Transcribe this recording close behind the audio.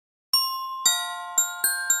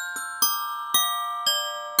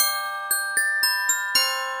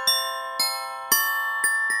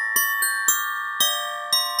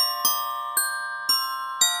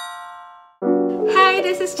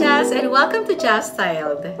is Jazz and welcome to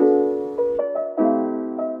JaStyled.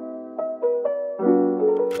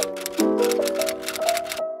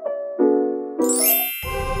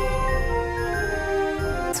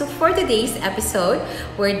 So for today's episode,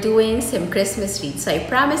 we're doing some Christmas wreaths. So I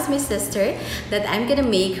promised my sister that I'm gonna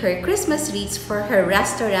make her Christmas wreaths for her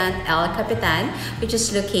restaurant El Capitan, which is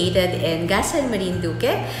located in Gasan,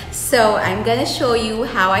 Marinduque. So I'm gonna show you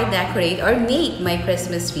how I decorate or make my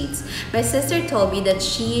Christmas wreaths. My sister told me that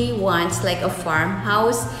she wants like a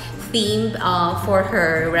farmhouse theme for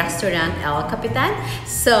her restaurant El Capitan.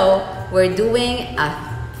 So we're doing a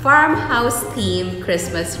farmhouse theme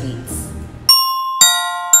Christmas wreaths.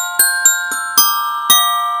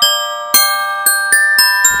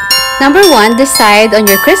 Number 1, decide on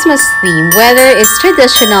your Christmas theme, whether it's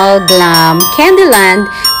traditional, glam, Candyland,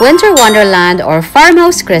 Winter Wonderland, or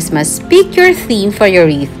Farmhouse Christmas. Pick your theme for your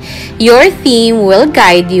wreath. Your theme will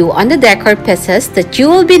guide you on the decor pieces that you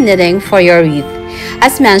will be needing for your wreath.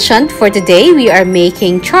 As mentioned, for today, we are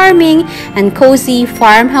making charming and cozy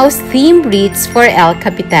farmhouse themed wreaths for El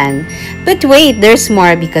Capitan. But wait, there's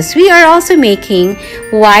more because we are also making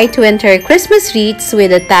white winter Christmas wreaths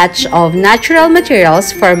with a touch of natural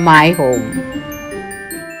materials for my home.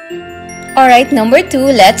 Alright, number 2,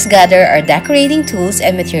 let's gather our decorating tools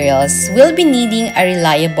and materials. We'll be needing a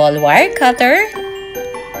reliable wire cutter,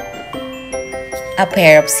 a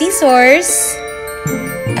pair of scissors,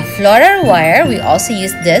 a floral wire. We also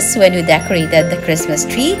used this when we decorated the Christmas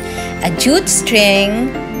tree, a jute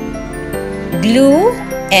string, glue,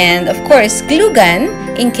 and of course glue gun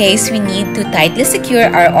in case we need to tightly secure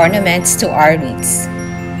our ornaments to our wreaths.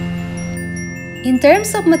 In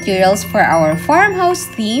terms of materials for our farmhouse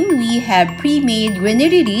theme, we have pre-made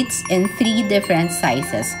greenery wreaths in 3 different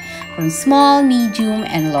sizes, from small, medium,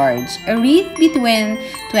 and large. A wreath between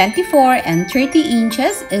 24 and 30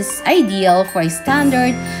 inches is ideal for a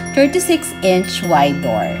standard 36-inch wide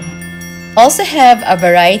door. Also have a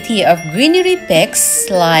variety of greenery picks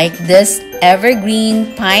like this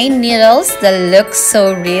evergreen pine needles that look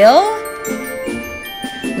so real.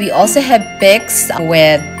 We also have picks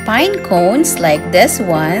with pine cones like this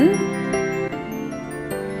one.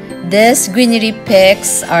 These greenery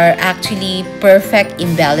picks are actually perfect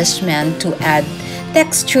embellishment to add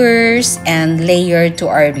textures and layer to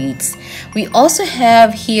our wreaths. We also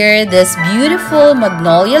have here this beautiful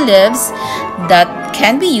magnolia leaves that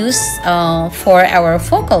can be used for our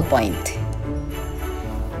focal point.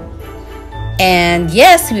 And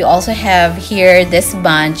yes, we also have here this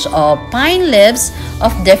bunch of pine leaves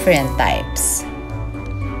of different types.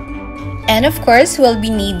 And of course, we'll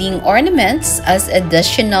be needing ornaments as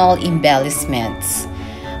additional embellishments.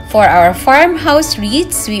 For our farmhouse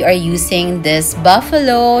wreaths, we are using this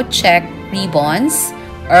buffalo check ribbons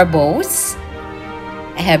or bows.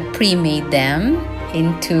 I have pre-made them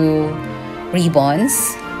into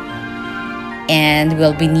ribbons. And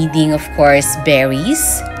we'll be needing, of course,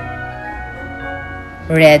 berries,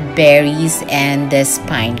 red berries, and these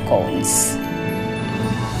pine cones.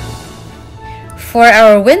 For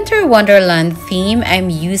our Winter Wonderland theme, I'm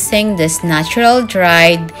using this natural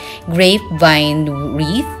dried grapevine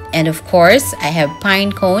wreath. And of course, I have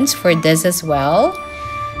pine cones for this as well.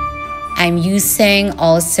 I'm using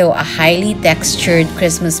also a highly textured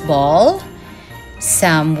Christmas ball,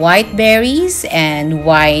 some white berries, and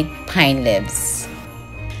white pine leaves.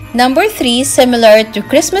 Number 3, similar to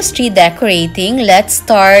Christmas tree decorating, let's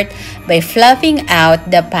start by fluffing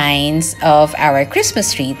out the pines of our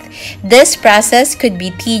Christmas wreath. This process could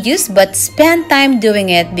be tedious, but spend time doing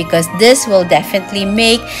it because this will definitely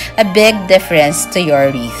make a big difference to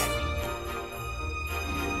your wreath.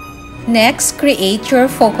 Next, create your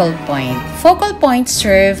focal point. Focal points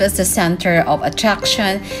serve as the center of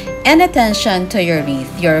attraction and attention to your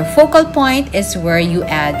wreath. Your focal point is where you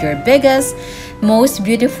add your biggest, most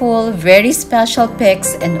beautiful, very special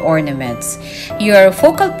picks and ornaments. Your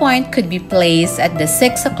focal point could be placed at the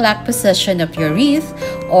 6 o'clock position of your wreath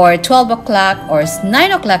or 12 o'clock or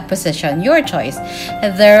 9 o'clock position, your choice.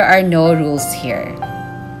 There are no rules here.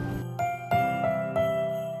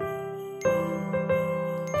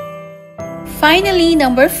 Finally,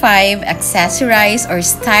 number 5, accessorize or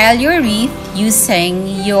style your wreath using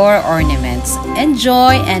your ornaments.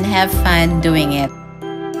 Enjoy and have fun doing it.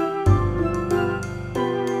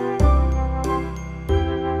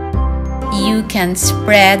 You can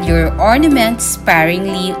spread your ornaments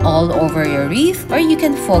sparingly all over your wreath, or you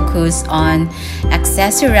can focus on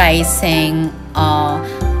accessorizing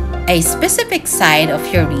a specific side of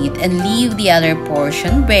your wreath and leave the other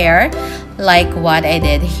portion bare, like what I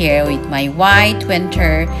did here with my white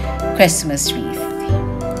winter Christmas wreath.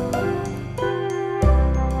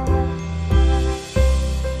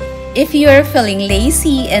 If you're feeling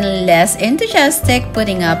lazy and less enthusiastic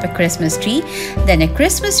putting up a Christmas tree, then a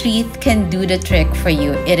Christmas wreath can do the trick for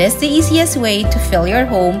you. It is the easiest way to fill your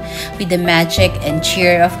home with the magic and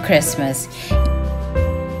cheer of Christmas.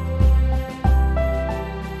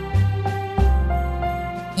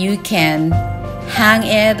 You can hang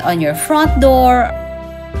it on your front door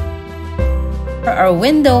or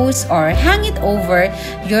windows, or hang it over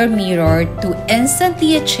your mirror to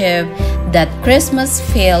instantly achieve that Christmas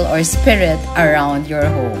feel or spirit around your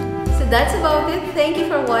home. So that's about it. Thank you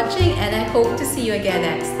for watching, and I hope to see you again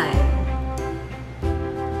next time.